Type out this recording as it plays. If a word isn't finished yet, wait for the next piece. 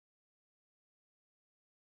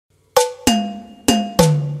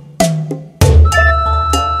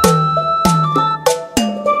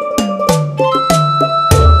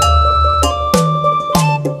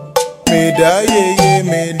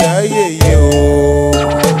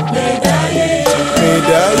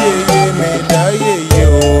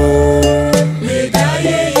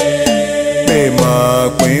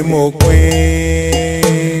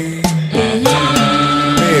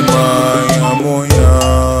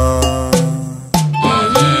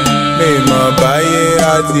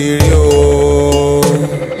ti rí o.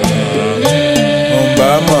 Ọ̀nbá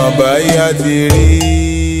mọ̀ báyà ti rí.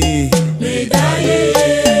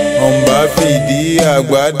 Ọ̀nbá fìdí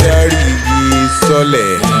àgbádárìgì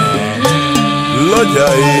sọlẹ̀. Lọ́jà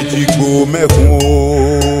Èjìgbò mẹ́kún o.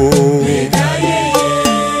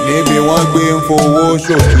 Níbi wọ́n gbé ń fowó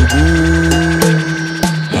ṣòṣùbú.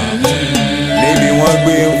 Níbi wọ́n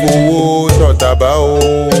gbé ń fowó ṣọ̀tàbá o.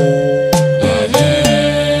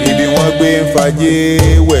 Níbi wọ́n gbé ń fajé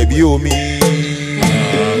wẹ̀ bí omi.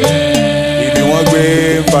 Níbi wọ́n gbé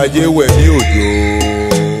ń fajé wẹ̀ bí òjò.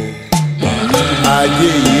 Ajé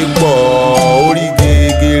yìí pọ̀ orí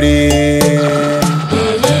gegere.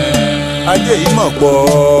 Ajé yìí mọ̀ pọ̀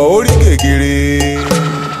orí gegere.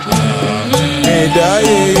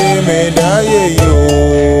 Medayeye, medayeye o.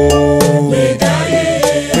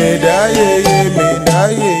 Medayeye,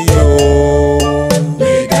 medayeye o.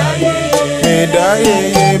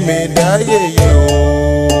 Medayeye, medayeye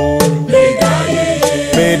o.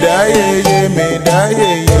 Medayeye,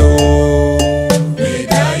 medayeye o.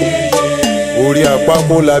 Orí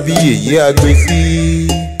àpákó la bí yèyé agbe sí.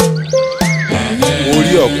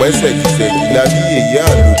 Orí ọ̀pẹ ṣẹ̀kìṣẹ̀kì la bí yèyé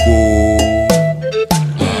àlùkò.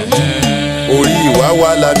 Orí ìwáwá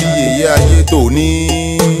la bí yèyé ayé tòní.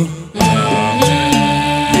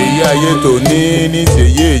 Yèyé ayé tòní ní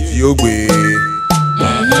ṣèyí èjì ògbè.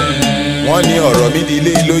 Wọ́n ní ọ̀rọ̀ mi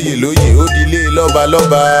dilé lóyè lóyè, ó dilé lọ́ba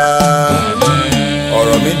lọ́ba.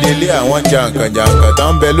 Ọ̀rọ̀ mi dilé àwọn jàǹkànjàǹkàn tó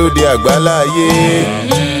ń bẹ lóde àgbáláyé.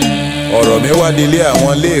 Ọ̀rọ̀ mi wá dilé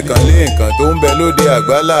àwọn léèkàn léèkàn tó ń bẹ lóde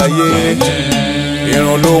àgbáláyé.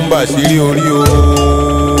 Irun ló ń bàṣírí orí o.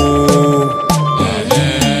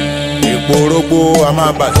 Èpo orógbó a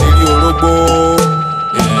máa bàṣírí orógbó.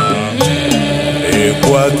 Èpo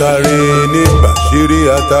atare ní bàṣírí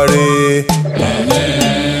atare.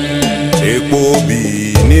 Èpo obì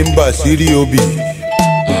ní bàṣírí obì.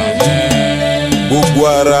 Gbogbo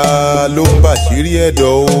ara ló ń bàṣírí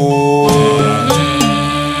ẹ̀dọ̀ o.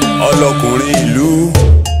 Ọlọ́kùnrin ìlú,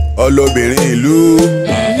 ọlọ́bìnrin ìlú.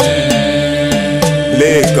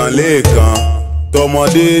 Léèkàn léèkàn,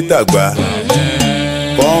 tọmọdé tàgbà.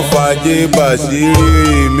 Kàn fàájé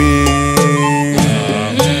bàṣírí mi.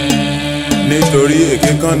 Nítorí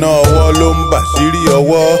èkékánná ọwọ́ ló ń bàṣírí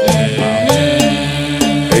ọwọ́.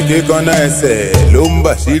 Èkékánná ẹsẹ̀ ló ń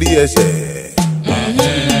bàṣírí ẹsẹ̀.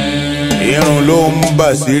 Irun ló ń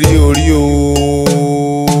bàṣírí orí o.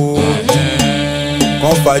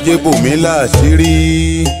 Kàn fàájé bòmí láṣírí.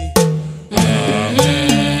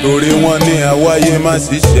 Torí wọ́n ní àwáyé má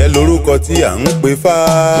ṣiṣẹ́ lórúkọ tí à ń pè fá.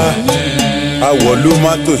 Àwọ̀lú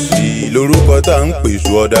má tòṣì lórúkọ tá à ń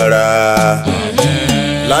pèsè ọ̀dàrà.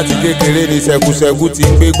 Láti kékeré ni ṣẹkúṣẹkú ti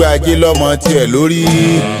ń gbégbá ajé lọ́mọ tiẹ̀ lórí.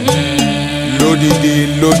 Lódìdí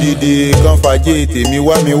lódìdí kàn fàájé tèmi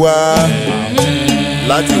wá mi wá.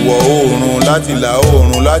 Láti wọ̀ oòrùn, láti là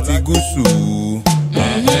oòrùn, láti gúúsù.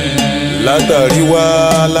 Látàríwá,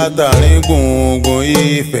 látàrí gbùngbùn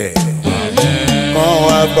Ifẹ̀. Kàn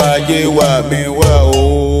wá fàájé wá mi wá o.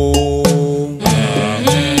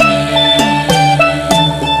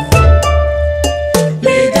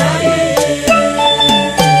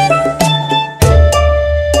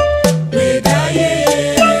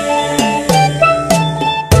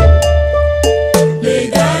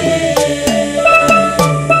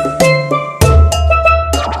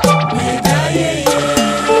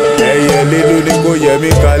 Yẹmí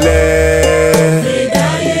kalẹ̀.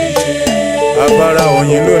 Afárá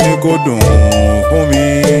oyin ló ní kó dùn fún mi.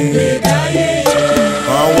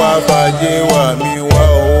 Kàn wá fàájé wá mi wá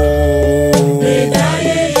o.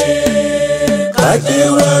 Fàájé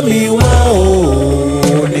wá mi wá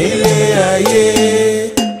o nílé ayé.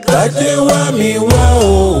 Fàájé wá mi wá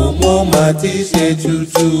o, mo mà ti ṣe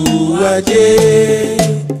tutù ajé.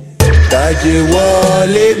 Fàájé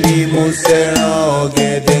wọlé mi mo ṣẹran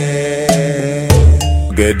ọ̀gẹ̀dẹ̀.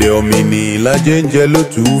 Ọ̀gẹ̀dẹ̀ ọ̀mìnì lájẹ́ ń jẹ ló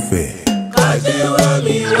tù ú fẹ̀. Fàájé wá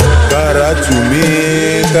mi wá. Kára tù mí,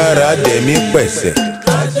 kára dẹ̀ mí pẹ̀sẹ̀.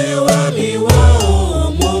 Fàájé wá mi wá o,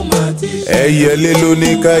 mo mà ti ṣe. Ẹyẹlé ló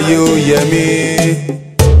ní káyé ó yẹ mí.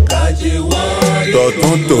 Fàájé wá lé.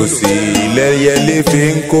 Tọ̀tún tòsì lẹ́yẹlé fi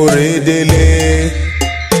ń kórè délé.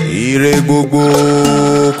 Ire gbogbo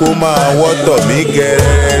kó máa wọ́tọ̀ mí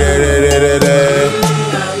gẹ́rẹ́rẹ́rẹ́rẹ́rẹ́.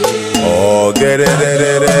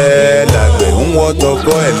 Ọ̀gẹ́rẹ́rẹ́rẹ́rẹ́ làgbẹ̀ ń wọ́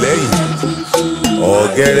tọkọ ẹ̀ lẹ́yìn.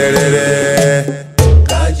 Ọ̀gẹ́rẹ́rẹ́rẹ́.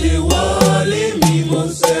 Kájí wọlé mi mo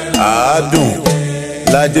ṣẹran. Àádùn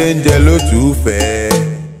lájẹ́ ń jẹ ló tù ú fẹ́.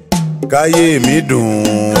 Káyé mi dùn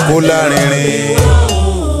kó lárinrin.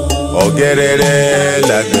 Ọ̀gẹ́rẹ́rẹ́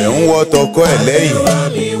làgbẹ̀ ń wọ́ tọkọ ẹ̀ lẹ́yìn.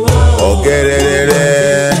 Ọ̀gẹ́rẹ́rẹ́rẹ́.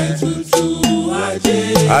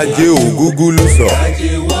 Ajé ògúngúlù sọ.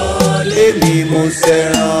 Èmi mo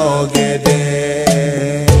ṣẹran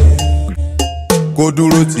ọ̀gẹ̀dẹ̀. Kó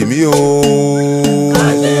dúró tì mí o.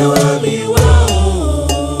 Kájé wá mi wá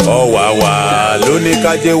o. Ọ̀wàwà ló ní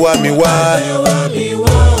kájé wá mi wá.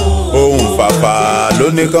 Ohun fàfà ló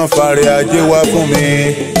ní kán fàre ajé wá fún mi.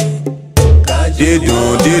 Dídùn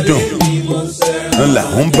dídùn ńlá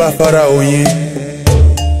ń bá fara oyin.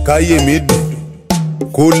 Káyé mi dùn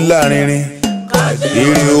kó lárinrin.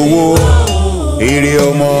 Ire owó, ire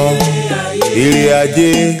ọmọ, ire ajé,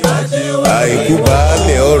 àìkú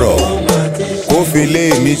baálẹ̀ ọrọ̀, kó fi lé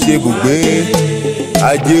mi ṣe bùgbé.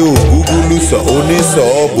 Ajé ògúngúlù sọ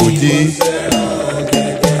onísọ̀ bòjí.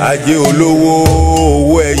 Ajé olówó,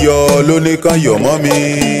 owó ẹyọ ló ní kán yọ̀ mọ́ mi.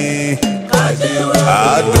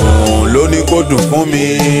 Àádùn ló ní kó dùn fún mi.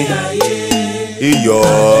 Iyọ̀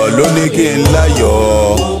ló ní kí n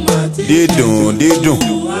láyọ̀. Dídùn dídùn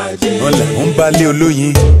ńlá ń balẹ̀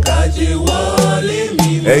olóyin.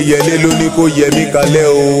 Ẹyẹlé ló ní kó yẹ mí kalẹ̀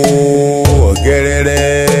o.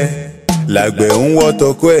 Ọ̀gẹ́rẹ́rẹ́ làgbẹ̀ ń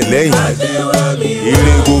wọ́tọ̀ kó ẹ̀ lẹ́yìn.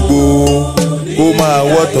 Ire gbogbo kó máa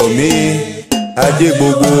wọ́tọ̀ mí. Ajé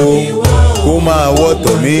gbogbo kó máa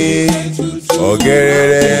wọ́tọ̀ mí.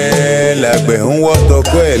 Ọ̀gẹ́rẹ́rẹ́ làgbẹ̀ ń wọ́tọ̀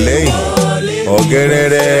kó ẹ̀ lẹ́yìn.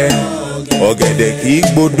 Ọ̀gẹ́rẹ́rẹ́ ọ̀gẹ̀dẹ̀ kì í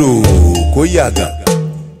gbódò kó yàgàn.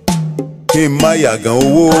 Kí n má yàgàn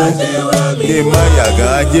owó, kí n má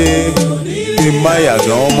yàgàn ajé, kí n má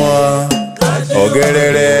yàgàn ọmọ.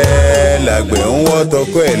 Ọ̀gẹ́rẹ́rẹ́ làgbẹ̀ ń wọ́tọ̀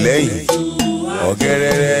kó ẹ̀ lẹ́yìn.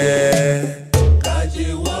 Ọ̀gẹ́rẹ́rẹ́.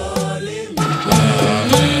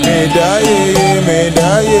 Medayeye,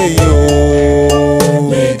 medayeye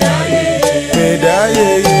o.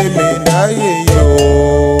 Medayeye, medayeye o.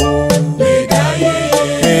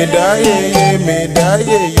 Medayeye,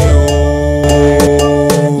 medayeye o.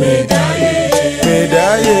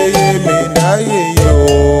 Medayeye, medayeye o.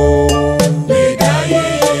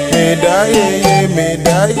 Medayeye,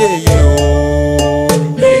 medayeye o.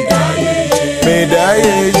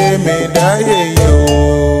 Medayeye, medayeye o.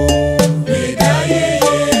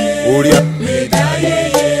 Orí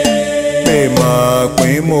mi máa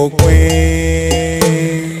pín mo pín.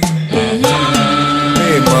 Mi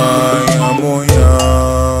máa yan mo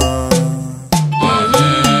yan.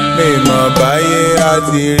 Mi máa báyé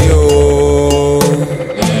àti rí o.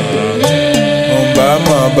 Ọ̀nbá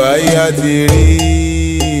máa báyé àti rí.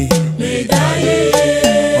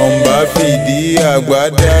 Ọ̀nbá fìdí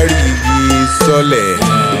àgbádárì igi sọlẹ̀.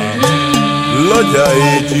 Lọ́jà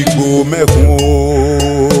Èjìgbò mẹ́kún o.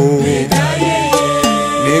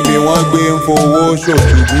 Níbi wọ́n gbé ń fowó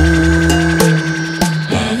ṣòṣùbú.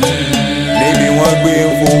 Níbi wọ́n gbé ń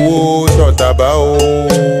fowó ṣọ̀tàbá o.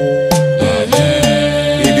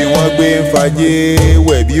 Níbi wọ́n gbé ń fajé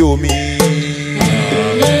wẹ̀ bí omi.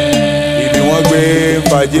 Níbi wọ́n gbé ń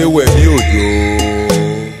fajé wẹ̀ bí òjò.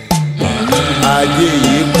 Ajé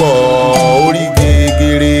yìí pọ̀ orí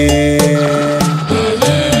gegere.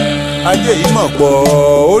 Ajé yìí mọ̀ pọ̀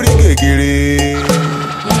orí gegere.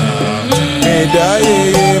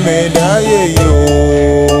 Medayeye, medayeye o.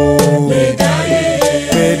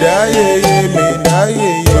 Medayeye,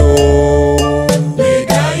 medayeye o.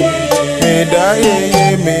 Medayeye,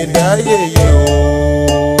 medayeye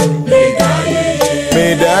o.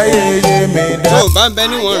 Medayeye, medayeye. Tó bá ń bẹ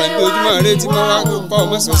níwọ̀n rẹ̀ bí ojúmọ́ rẹ̀ tí máa wá pọ̀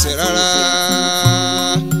ọmọ sọ̀sẹ̀ rárá.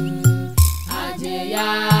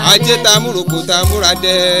 Ajé ta múròkó ta múra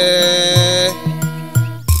dẹ́.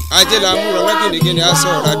 Ajé la múra lọ́gìnìgìnì aṣọ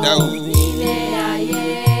ọ̀ràdà o.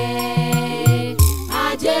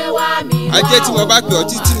 Ajé tí mo bá pè ọ́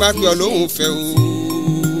títí máa pè ọ́ lóhùn fẹ́ o.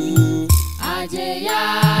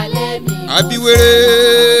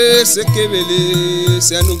 Abiwere sekebele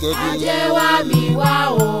sẹ́nu gọbi o.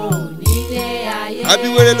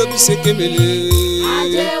 Abiwere ló bí sekebele.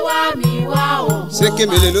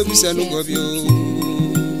 Sekebele ló bí sẹ́nu gọbi o.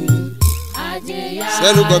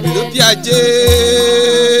 Sẹ́nu gọbi ló bí ajé.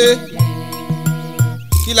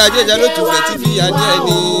 Kí lajé jẹ́ ló tún fẹ́ tí fi yá ní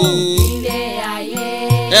ẹni.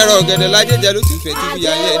 Ẹ̀rọ ọ̀gẹ̀dẹ̀ lajé jẹ́ ló tún fẹ́ tí fi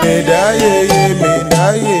yá ní ẹni. Medayeye,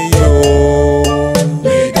 medayeye o.